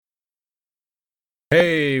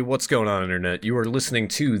Hey, what's going on, Internet? You are listening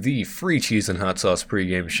to the Free Cheese and Hot Sauce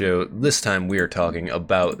pregame show. This time we are talking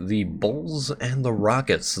about the Bulls and the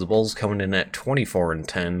Rockets. The Bulls coming in at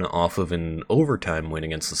 24-10 off of an overtime win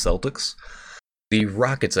against the Celtics. The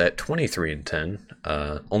Rockets at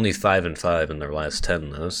 23-10, only 5-5 in their last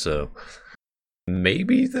 10 though, so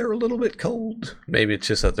maybe they're a little bit cold. Maybe it's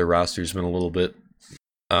just that their roster's been a little bit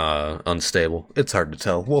unstable. It's hard to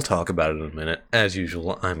tell. We'll talk about it in a minute. As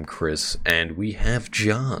usual, I'm Chris, and we have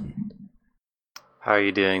John. How are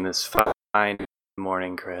you doing this fine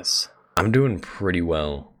morning, Chris? I'm doing pretty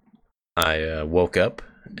well. I woke up,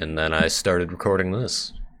 and then I started recording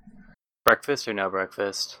this. Breakfast or no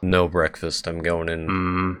breakfast? No breakfast. I'm going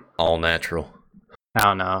in all natural. I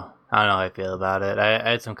don't know how I feel about it.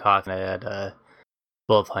 I had some coffee and I had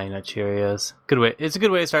bowl of Honey Nut Cheerios. Good way. It's a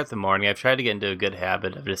good way to start the morning. I've tried to get into a good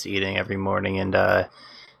habit of just eating every morning, and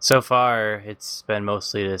so far it's been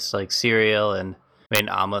mostly just like cereal and made an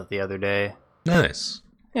omelet the other day. Nice.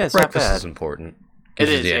 Yeah, it's breakfast not bad. Is important.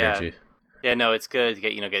 Gives you the energy. Yeah, no, it's good to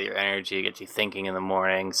get your energy, get you thinking in the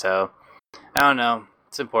morning. So I don't know.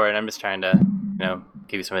 It's important. I'm just trying to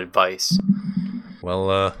give you some advice.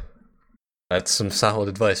 Well, that's some solid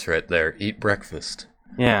advice right there. Eat breakfast.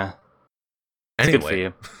 Yeah. Anyway, good for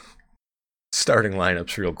you. Starting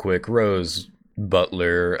lineups real quick. Rose,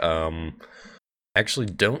 Butler. Actually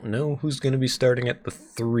don't know who's going to be starting at the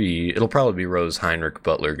 3. It'll probably be Rose, Heinrich,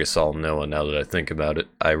 Butler, Gasol, Noah, now that I think about it.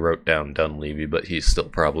 I wrote down Dunleavy, but he's still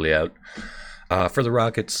probably out. For the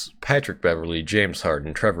Rockets, Patrick Beverley, James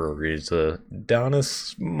Harden, Trevor Ariza,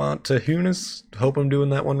 Donis Montehunas, hope I'm doing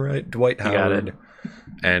that one right, Dwight Howard,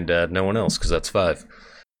 and no one else, because that's 5.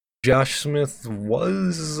 Josh Smith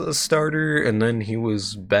was a starter, and then he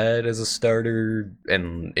was bad as a starter,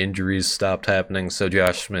 and injuries stopped happening, so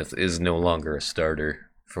Josh Smith is no longer a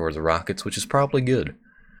starter for the Rockets, which is probably good.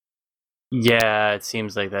 Yeah, it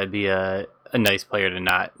seems like that'd be a nice player to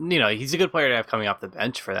not... he's a good player to have coming off the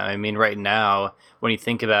bench for them. I mean, right now, when you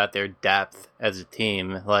think about their depth as a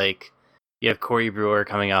team, like, you have Corey Brewer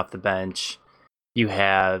coming off the bench, you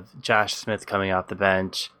have Josh Smith coming off the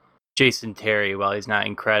bench, Jason Terry, while he's not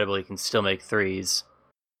incredible, he can still make threes,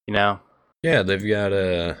 Yeah, they've got,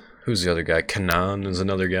 who's the other guy? Kanan is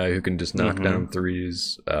another guy who can just knock down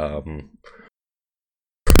threes.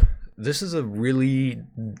 This is a really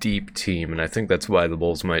deep team, and I think that's why the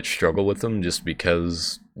Bulls might struggle with them, just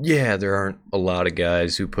because, there aren't a lot of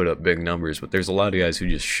guys who put up big numbers, but there's a lot of guys who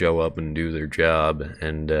just show up and do their job,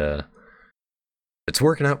 and it's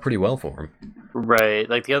working out pretty well for them. Right,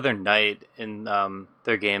 like the other night in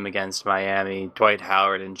their game against Miami, Dwight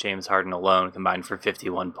Howard and James Harden alone combined for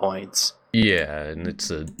 51 points. Yeah, and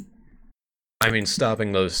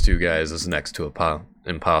stopping those two guys is next to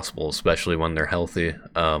impossible, especially when they're healthy.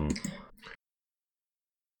 So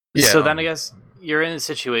then I guess you're in a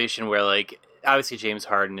situation where, like, obviously James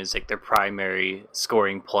Harden is like their primary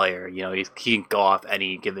scoring player. He can go off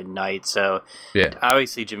any given night. So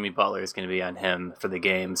obviously Jimmy Butler is going to be on him for the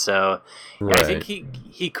game. So I think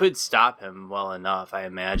he could stop him well enough, I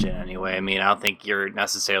imagine, anyway. I mean, I don't think you're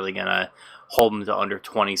necessarily going to hold him to under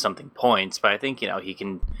 20-something points, but I think, he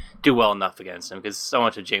can do well enough against him because so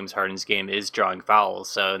much of James Harden's game is drawing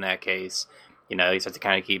fouls. So in that case, you just have to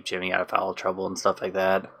kind of keep Jimmy out of foul trouble and stuff like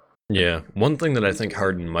that. Yeah, one thing that I think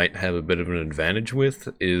Harden might have a bit of an advantage with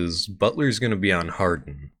is Butler's going to be on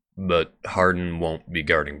Harden, but Harden won't be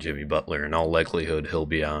guarding Jimmy Butler. In all likelihood, he'll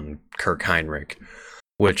be on Kirk Heinrich,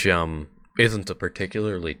 which isn't a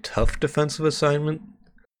particularly tough defensive assignment.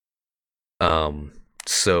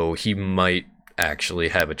 So he might actually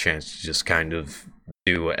have a chance to just kind of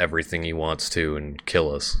do everything he wants to and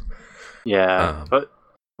kill us. Yeah,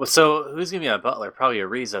 so who's going to be on Butler? Probably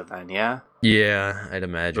Ariza then, yeah? Yeah, I'd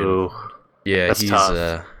imagine. Ooh, yeah,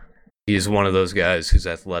 tough. He's one of those guys who's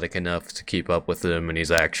athletic enough to keep up with him, and he's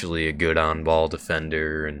actually a good on-ball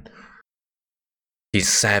defender, and he's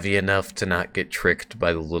savvy enough to not get tricked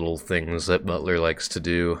by the little things that Butler likes to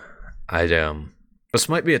do. This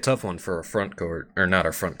might be a tough one for a front court, or not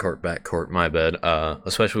a front court, back court, my bad,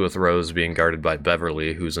 especially with Rose being guarded by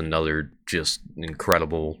Beverly, who's another just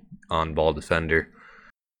incredible on-ball defender.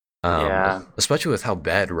 Especially with how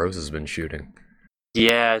bad Rose has been shooting.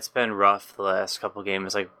 Yeah, it's been rough the last couple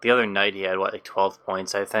games. Like the other night, he had 12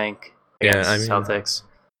 points, I think, against Celtics.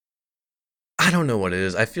 I don't know what it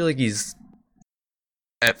is. I feel like he's.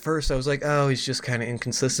 At first, I was like, oh, he's just kind of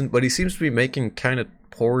inconsistent, but he seems to be making kind of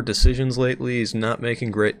poor decisions lately. He's not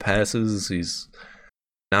making great passes. He's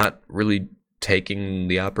not really taking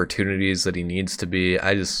the opportunities that he needs to be.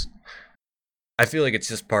 I feel like it's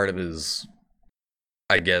just part of his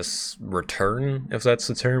I guess, return, if that's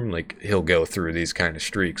the term. Like, he'll go through these kind of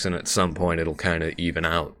streaks, and at some point it'll kind of even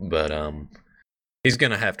out. But he's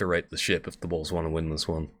gonna have to right the ship if the Bulls want to win this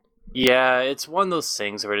one. Yeah, it's one of those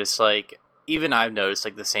things where it's like, even I've noticed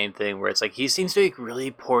like the same thing where it's like he seems to make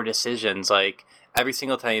really poor decisions. Like every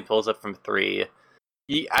single time he pulls up from three,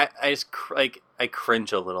 I just I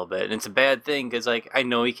cringe a little bit, and it's a bad thing because like I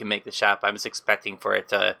know he can make the shot, but I'm just expecting for it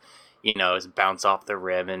to, just bounce off the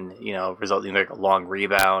rim and result in like a long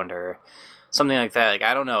rebound or something like that. Like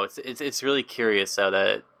I don't know. It's really curious though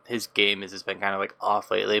that his game has just been kind of like off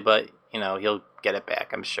lately, but he'll get it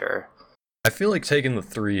back, I'm sure. I feel like taking the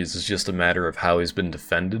threes is just a matter of how he's been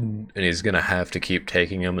defended, and he's going to have to keep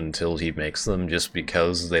taking them until he makes them, just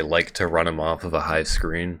because they like to run him off of a high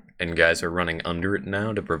screen, and guys are running under it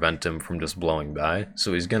now to prevent him from just blowing by,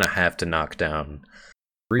 so he's going to have to knock down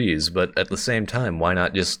threes, but at the same time, why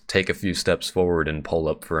not just take a few steps forward and pull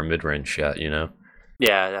up for a mid-range shot,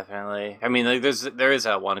 Yeah, definitely. I mean, like, there is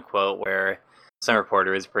that one quote where some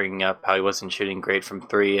reporter is bringing up how he wasn't shooting great from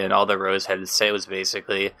three, and all that Rose had to say was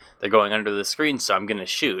basically, they're going under the screen, so I'm going to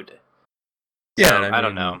shoot. Yeah, so, I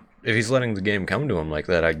don't know. If he's letting the game come to him like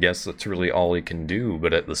that, I guess that's really all he can do,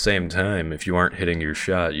 but at the same time, if you aren't hitting your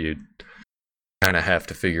shot, you kind of have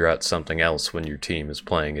to figure out something else when your team is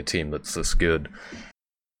playing a team that's this good.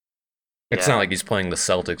 It's not like he's playing the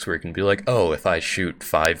Celtics where he can be like, oh, if I shoot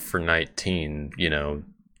 5 for 19,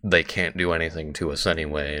 they can't do anything to us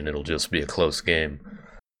anyway, and it'll just be a close game.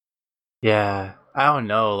 Yeah, I don't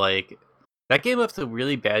know. Like, that game left a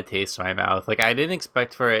really bad taste in my mouth. Like, I didn't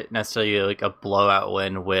expect for it necessarily like a blowout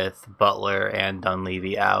win with Butler and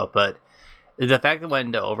Dunleavy out, but the fact that it went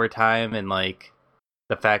into overtime and like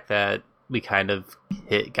the fact that we kind of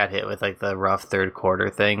got hit with like the rough third quarter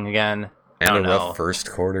thing again, and a rough first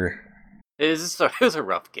quarter. It was a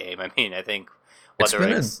rough game. I mean, I think it's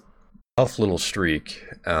been a tough little streak.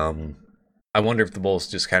 I wonder if the Bulls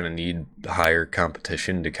just kind of need higher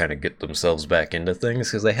competition to kind of get themselves back into things,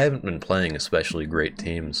 because they haven't been playing especially great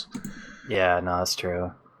teams. Yeah, no, that's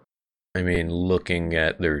true. I mean, looking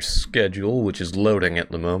at their schedule, which is loading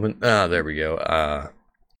at the moment. There we go.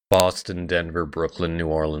 Boston, Denver, Brooklyn, New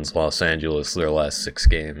Orleans, Los Angeles, their last 6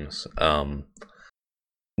 games.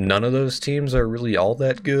 None of those teams are really all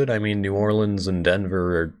that good. I mean, New Orleans and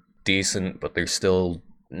Denver are decent, but they're still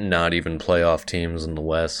not even playoff teams in the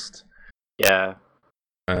West. Yeah.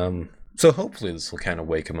 So hopefully this will kind of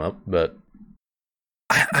wake them up, but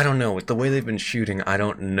I don't know. With the way they've been shooting, I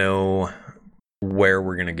don't know where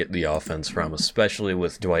we're going to get the offense from, especially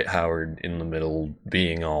with Dwight Howard in the middle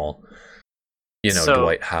being all,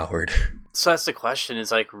 Dwight Howard. So that's the question,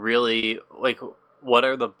 is like, really, like, what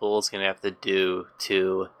are the Bulls going to have to do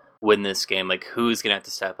to win this game? Like, who's going to have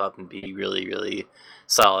to step up and be really, really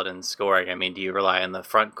solid in scoring? I mean, do you rely on the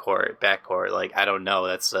front court, back court? Like, I don't know.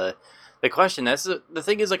 That's the question. That's the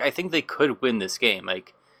thing is, like, I think they could win this game.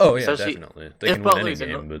 Like, oh yeah, definitely. They can win any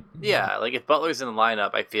game, but yeah, like if Butler's in the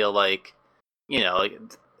lineup, I feel like, like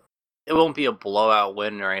it won't be a blowout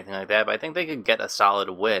win or anything like that. But I think they could get a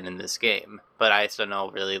solid win in this game. But I just don't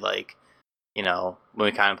know, really, like, when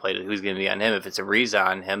we contemplated who's going to be on him, if it's a Ariza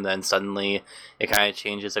on him, then suddenly it kind of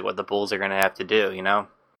changes like what the Bulls are going to have to do,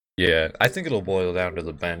 Yeah, I think it'll boil down to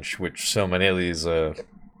the bench, which so many of these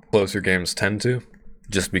closer games tend to,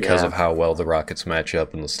 just because of how well the Rockets match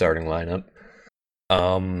up in the starting lineup.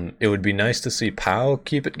 It would be nice to see Powell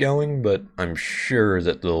keep it going, but I'm sure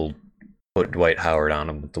that they'll put Dwight Howard on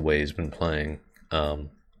him with the way he's been playing.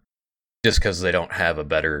 Just because they don't have a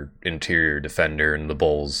better interior defender, and the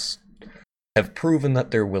Bulls have proven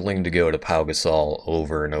that they're willing to go to Pau Gasol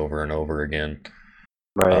over and over and over again.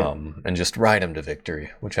 Right. And just ride him to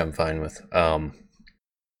victory, which I'm fine with. I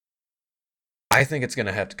think it's going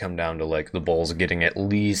to have to come down to like the Bulls getting at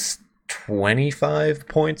least 25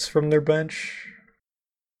 points from their bench.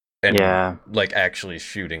 And like actually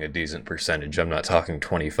shooting a decent percentage. I'm not talking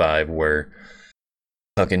 25 where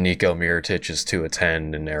fucking Nico Mirotic is 2 of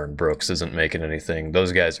 10 and Aaron Brooks isn't making anything.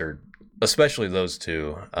 Those guys are, especially those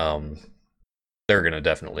two, they're going to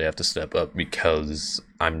definitely have to step up, because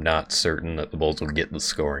I'm not certain that the Bulls will get the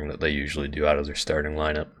scoring that they usually do out of their starting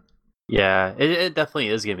lineup. Yeah, it definitely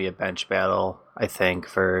is going to be a bench battle, I think,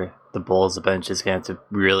 for the Bulls. The bench is going to have to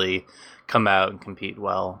really come out and compete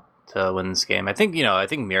well to win this game. I think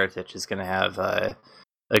Mirotic is going to have a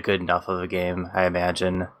good enough of a game, I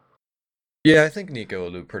imagine. Yeah, I think Nico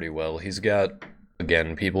will do pretty well. He's got,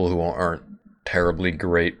 again, people who aren't terribly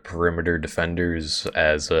great perimeter defenders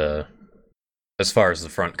as far as the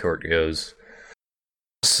front court goes.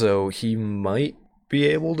 So he might be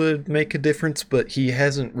able to make a difference, but he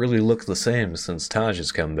hasn't really looked the same since Taj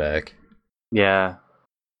has come back. Yeah.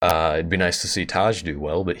 It'd be nice to see Taj do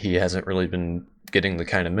well, but he hasn't really been getting the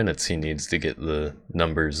kind of minutes he needs to get the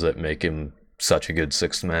numbers that make him such a good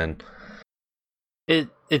sixth man. It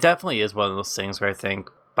definitely is one of those things where I think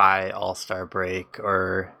by All-Star break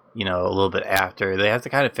or, a little bit after, they have to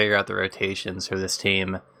kind of figure out the rotations for this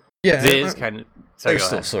team. Yeah, it is kind of... They're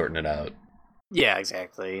still sorting it out. Yeah,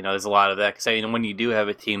 exactly. There's a lot of that. Because, when you do have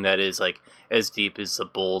a team that is, as deep as the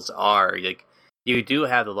Bulls are, you do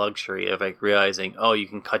have the luxury of, realizing, you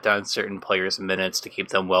can cut down certain players' minutes to keep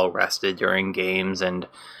them well-rested during games and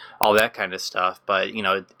all that kind of stuff. But,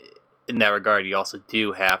 in that regard, you also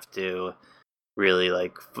do have to really,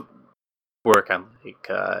 work on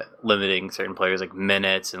limiting certain players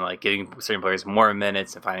minutes and giving certain players more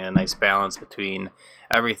minutes and finding a nice balance between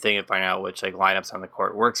everything and finding out which lineups on the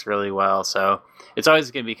court works really well. So it's always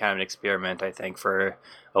going to be kind of an experiment, I think, for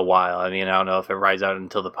a while. I don't know if it rides out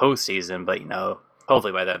until the postseason, but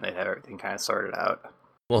hopefully by then they have everything kind of sorted out.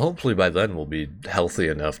 Well, hopefully by then we'll be healthy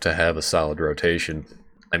enough to have a solid rotation.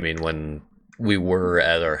 When we were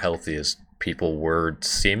at our healthiest, people were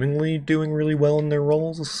seemingly doing really well in their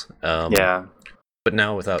roles. Yeah. But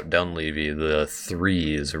now without Dunleavy, the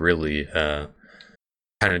 3 is really kind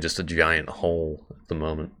of just a giant hole at the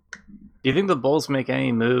moment. Do you think the Bulls make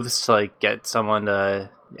any moves to get someone to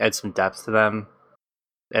add some depth to them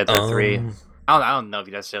at the 3? I don't know if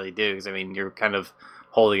you necessarily do, because you're kind of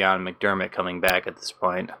holding on McDermott coming back at this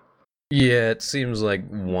point. Yeah, it seems like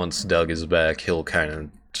once Doug is back, he'll kind of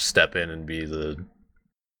step in and be the...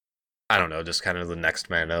 I don't know, just kind of the next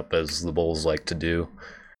man up, as the Bulls like to do.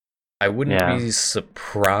 I wouldn't be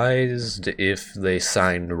surprised if they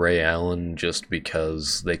signed Ray Allen just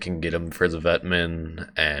because they can get him for the vet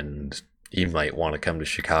min, and he might want to come to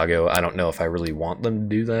Chicago. I don't know if I really want them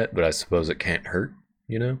to do that, but I suppose it can't hurt,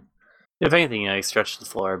 If anything, stretch the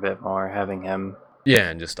floor a bit more, having him. Yeah,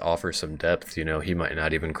 and just offer some depth. He might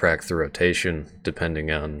not even crack the rotation,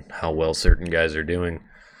 depending on how well certain guys are doing.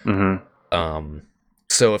 Mm-hmm.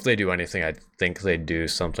 So if they do anything, I think they'd do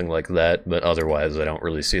something like that, but otherwise I don't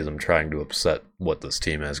really see them trying to upset what this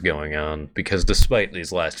team has going on, because despite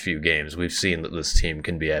these last few games, we've seen that this team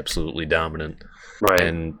can be absolutely dominant. Right.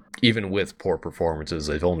 And even with poor performances,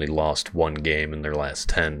 they've only lost 1 game in their last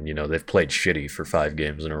 10. They've played shitty for 5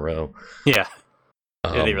 games in a row. Yeah.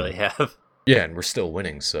 Yeah, they really have. Yeah, and we're still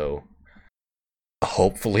winning, so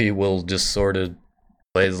hopefully we'll just sort of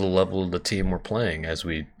play the level of the team we're playing, as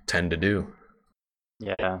we tend to do.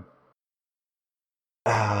 Yeah.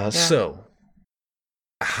 So,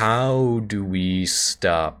 how do we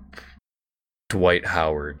stop Dwight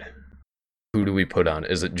Howard? Who do we put on?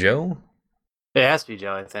 Is it Joe? It has to be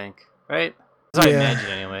Joe, I think. Right? That's what I imagine,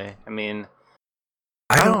 anyway.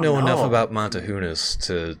 I don't know enough about Montejunas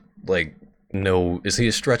to, know... Is he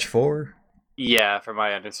a stretch 4? Yeah, from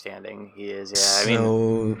my understanding, he is,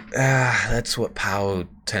 yeah. That's what Pau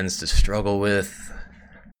tends to struggle with.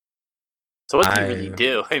 So what do you really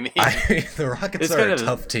do? The Rockets are a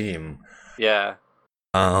tough team. Yeah.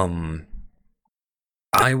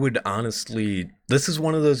 I would honestly... This is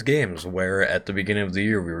one of those games where at the beginning of the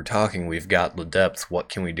year we were talking, we've got the depth, what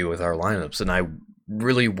can we do with our lineups? And I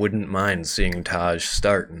really wouldn't mind seeing Taj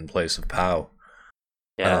start in place of Pau.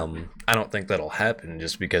 Yeah. I don't think that'll happen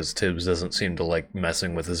just because Tibbs doesn't seem to like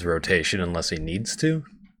messing with his rotation unless he needs to.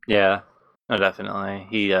 Yeah. No, definitely.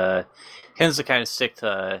 He tends to kind of stick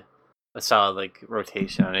to a solid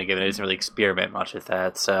rotation on it, given it doesn't really experiment much with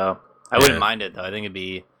that. So I wouldn't mind it though. I think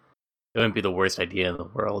it wouldn't be the worst idea in the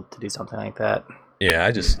world to do something like that.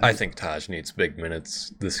 Yeah, I think Taj needs big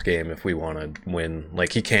minutes this game if we want to win.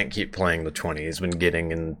 He can't keep playing the 20 he's been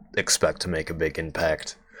getting and expect to make a big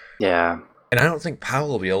impact. Yeah. And I don't think Powell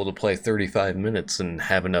will be able to play 35 minutes and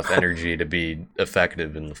have enough energy to be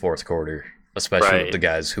effective in the fourth quarter, especially with the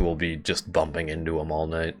guys who will be just bumping into him all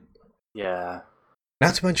night. Yeah.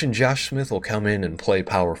 Not to mention Josh Smith will come in and play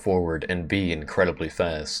power forward and be incredibly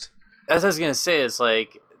fast. As I was going to say, it's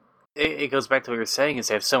it goes back to what you were saying, is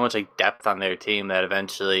they have so much depth on their team that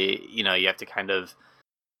eventually, you have to kind of...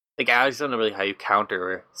 I just don't know really how you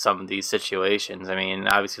counter some of these situations.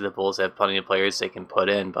 Obviously the Bulls have plenty of players they can put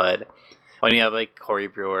in, but... when you have Corey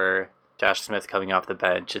Brewer, Josh Smith coming off the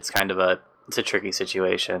bench, it's kind of a tricky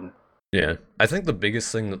situation. Yeah, I think the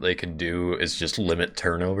biggest thing that they could do is just limit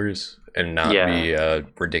turnovers and not be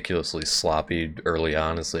ridiculously sloppy early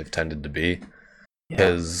on as they've tended to be.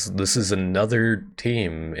 Because this is another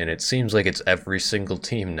team, and it seems like it's every single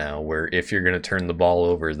team now, where if you're going to turn the ball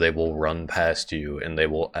over, they will run past you, and they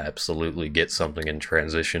will absolutely get something in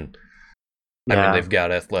transition. Yeah. They've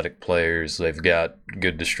got athletic players, they've got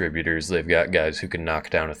good distributors, they've got guys who can knock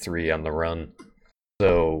down a 3 on the run.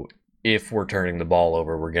 So if we're turning the ball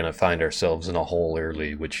over, we're going to find ourselves in a hole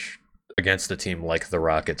early, which against a team like the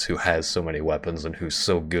Rockets, who has so many weapons and who's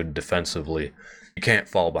so good defensively, you can't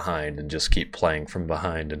fall behind and just keep playing from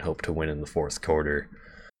behind and hope to win in the fourth quarter.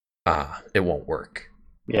 It won't work.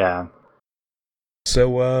 Yeah.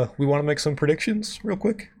 So, we want to make some predictions real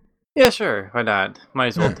quick? Yeah, sure. Why not? Might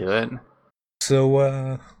as well do it.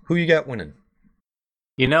 So, who you got winning?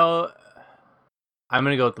 You know, I'm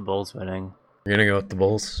going to go with the Bulls winning. You're going to go with the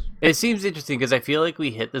Bulls? It seems interesting because I feel like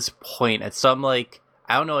we hit this point at some, like,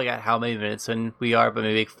 I don't know like how many minutes in we are, but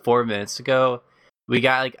maybe like 4 minutes ago, we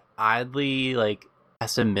got like oddly like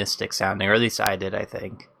pessimistic sounding, or at least I did, I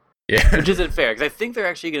think. Yeah. Which isn't fair, because I think they're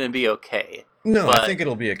actually going to be okay. No, but I think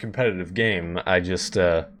it'll be a competitive game. I just,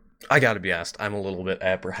 I gotta be honest, I'm a little bit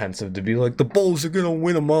apprehensive to be like, the Bulls are gonna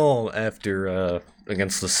win them all after,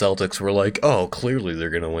 against the Celtics, we're like, oh, clearly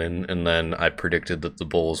they're gonna win, and then I predicted that the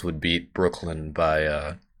Bulls would beat Brooklyn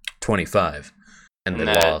by, 25, and they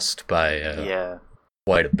lost by,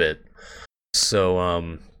 quite a bit. So,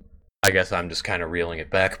 I guess I'm just kind of reeling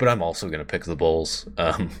it back, but I'm also gonna pick the Bulls.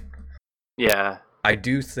 Yeah. I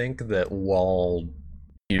do think that while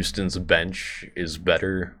Houston's bench is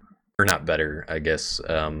better, or not better, I guess,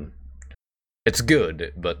 it's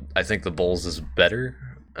good, but I think the Bulls is better.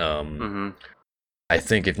 I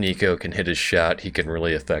think if Nico can hit his shot, he can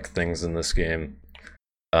really affect things in this game.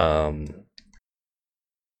 I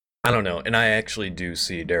don't know, and I actually do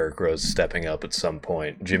see Derrick Rose stepping up at some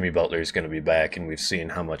point. Jimmy Butler's going to be back, and we've seen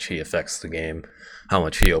how much he affects the game, how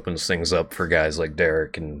much he opens things up for guys like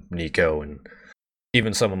Derrick and Nico, and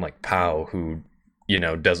even someone like Pau, who, you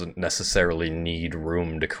know, doesn't necessarily need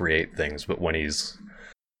room to create things, but when he's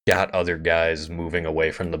got other guys moving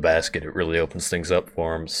away from the basket, it really opens things up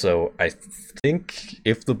for him. So I think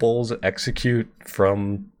if the Bulls execute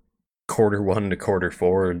from quarter 1 to quarter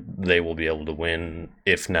 4, they will be able to win.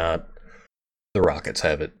 If not, the Rockets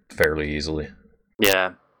have it fairly easily.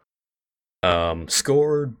 Yeah.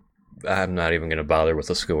 Score, I'm not even going to bother with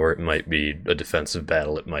a score. It might be a defensive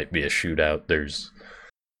battle. It might be a shootout.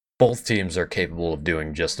 Both teams are capable of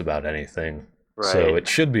doing just about anything. Right. So it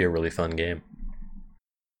should be a really fun game.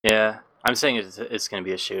 Yeah. I'm saying it's going to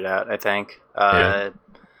be a shootout, I think.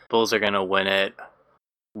 Bulls are going to win it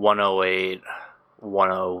 108,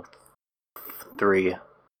 103.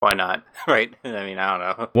 Why not? Right? I mean, I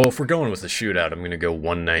don't know. Well, if we're going with a shootout, I'm going to go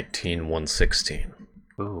 119, 116.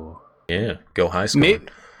 Ooh. Yeah, go high score.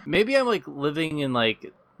 Maybe I'm like living in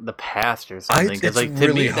like the past or something. It's like,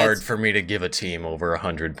 really hard for me to give a team over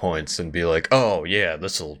 100 points and be like, oh yeah,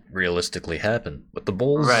 this will realistically happen. But the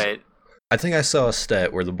Bulls, right? I think I saw a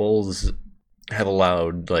stat where the Bulls have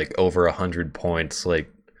allowed like over 100 points,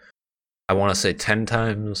 like I want to say 10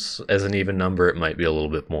 times as an even number. It might be a little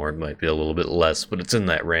bit more, it might be a little bit less, but it's in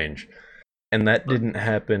that range. And that didn't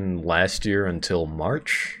happen last year until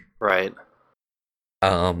March. Right.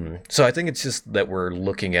 So I think it's just that we're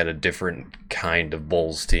looking at a different kind of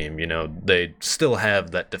Bulls team. You know, they still have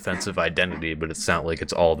that defensive identity, but it's not like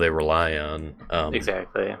it's all they rely on.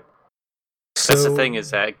 Exactly. That's the thing,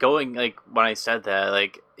 is that going, like, when I said that,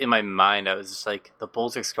 like, in my mind, I was just like, the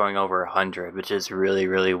Bulls are scoring over 100, which is really,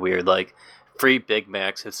 really weird. Like, free Big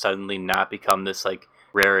Macs have suddenly not become this, like,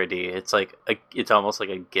 rarity. It's like, it's almost like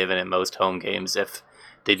a given at most home games. If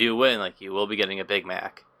they do win, like, you will be getting a Big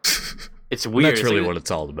Mac. It's weird. That's really what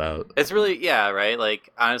it's all about. It's really, yeah, right?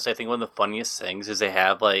 Like, honestly, I think one of the funniest things is they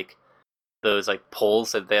have, like, those, like,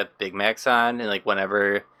 polls that they have Big Macs on, and, like,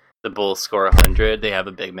 whenever the Bulls score 100, they have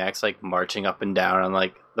a Big Mac's like marching up and down on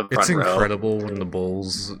like the front row. It's incredible when the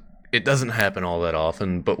Bulls, it doesn't happen all that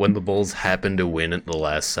often, but when the Bulls happen to win at the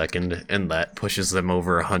last second and that pushes them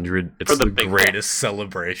over 100, it's the greatest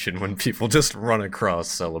celebration when people just run across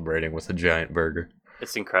celebrating with a giant burger.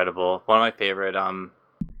 It's incredible. One of my favorite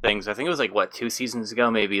things, I think it was like 2 seasons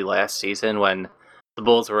ago, maybe last season, when the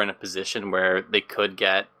Bulls were in a position where they could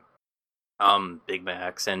get Big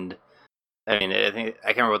Macs, and I mean, I can't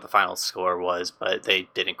remember what the final score was, but they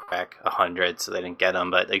didn't crack 100, so they didn't get them.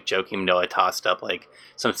 But like Joakim Noah tossed up like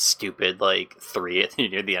some stupid like 3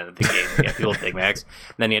 near the end of the game to get people Big Macs,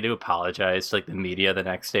 and then he had to apologize to like the media the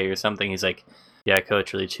next day or something. He's like, "Yeah,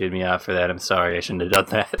 coach really chewed me out for that. I'm sorry, I shouldn't have done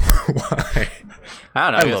that." Why?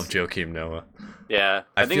 I don't know. I love Joakim Noah. Yeah,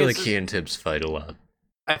 I feel like he and Tibbs fight a lot.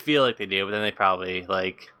 I feel like they do, but then they probably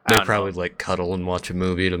like like cuddle and watch a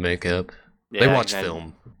movie to make up. Yeah, they watch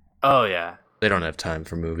film. Oh yeah. They don't have time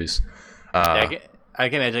for movies. I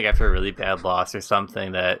can imagine like after a really bad loss or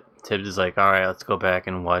something that Tibbs is like, all right, let's go back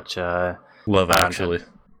and watch Love Actually.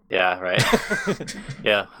 Yeah, right.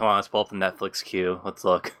 Yeah, come on, let's pull up the Netflix queue. Let's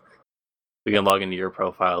look. We can log into your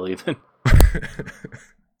profile even.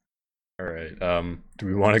 All right. Do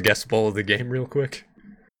we want to guess bowl of the game real quick?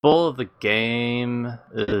 Bowl of the game.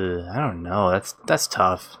 I don't know. That's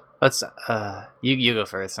tough. Let's you go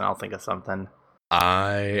first, and I'll think of something.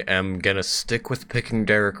 I am gonna stick with picking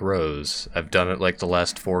Derrick Rose. I've done it like the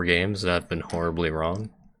last 4 games, and I've been horribly wrong.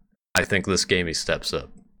 I think this game he steps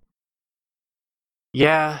up.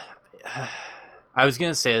 Yeah, I was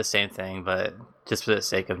gonna say the same thing, but just for the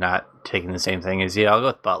sake of not taking the same thing as you, I'll go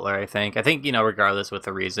with Butler. I think, regardless with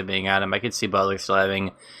the reason being at him, I could see Butler still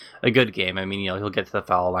having a good game. I mean, he'll get to the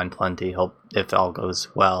foul line plenty. If all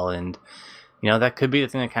goes well, and that could be the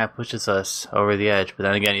thing that kind of pushes us over the edge. But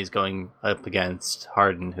then again, he's going up against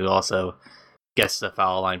Harden, who also gets to the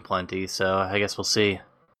foul line plenty. So I guess we'll see.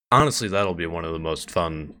 Honestly, that'll be one of the most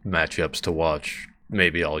fun matchups to watch,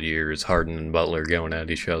 maybe all year, is Harden and Butler going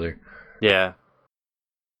at each other. Yeah.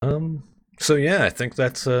 So yeah, I think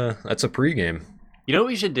that's a pregame. You know what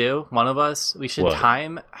we should do? One of us, we should What?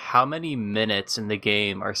 time how many minutes in the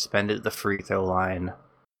game are spent at the free throw line.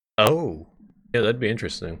 Oh, yeah, that'd be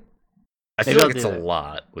interesting. I Maybe feel I'll like it's do a that.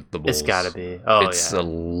 lot with the Bulls. It's gotta be. Oh, It's yeah. a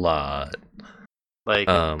lot. Like,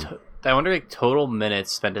 I wonder, like, total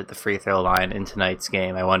minutes spent at the free throw line in tonight's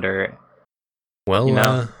game. I wonder.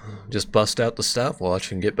 Well, just bust out the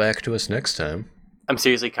stopwatch and get back to us next time. I'm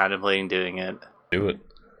seriously contemplating doing it. Do it.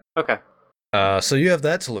 Okay. So you have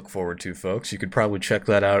that to look forward to, folks. You could probably check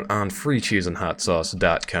that out on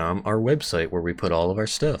freecheeseandhotsauce.com, our website where we put all of our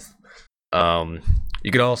stuff.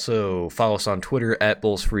 You could also follow us on Twitter at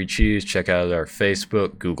BullsFreeCheese. Check out our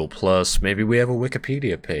Facebook, Google+. Maybe we have a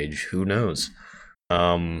Wikipedia page. Who knows?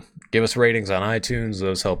 Give us ratings on iTunes.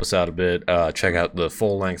 Those help us out a bit. Check out the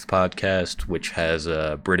full-length podcast, which has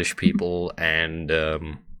British people and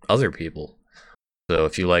other people. So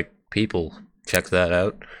if you like people, check that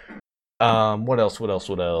out. What else?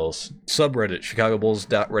 Subreddit,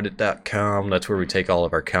 chicagobulls.reddit.com. That's where we take all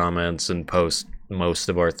of our comments and post most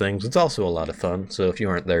of our things. It's also a lot of fun, so if you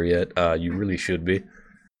aren't there yet, you really should be.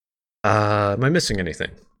 Am I missing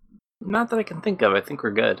anything? Not that I can think of. I think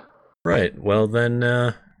we're good. Right, well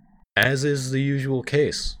then, as is the usual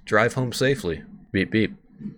case, drive home safely. Beep beep.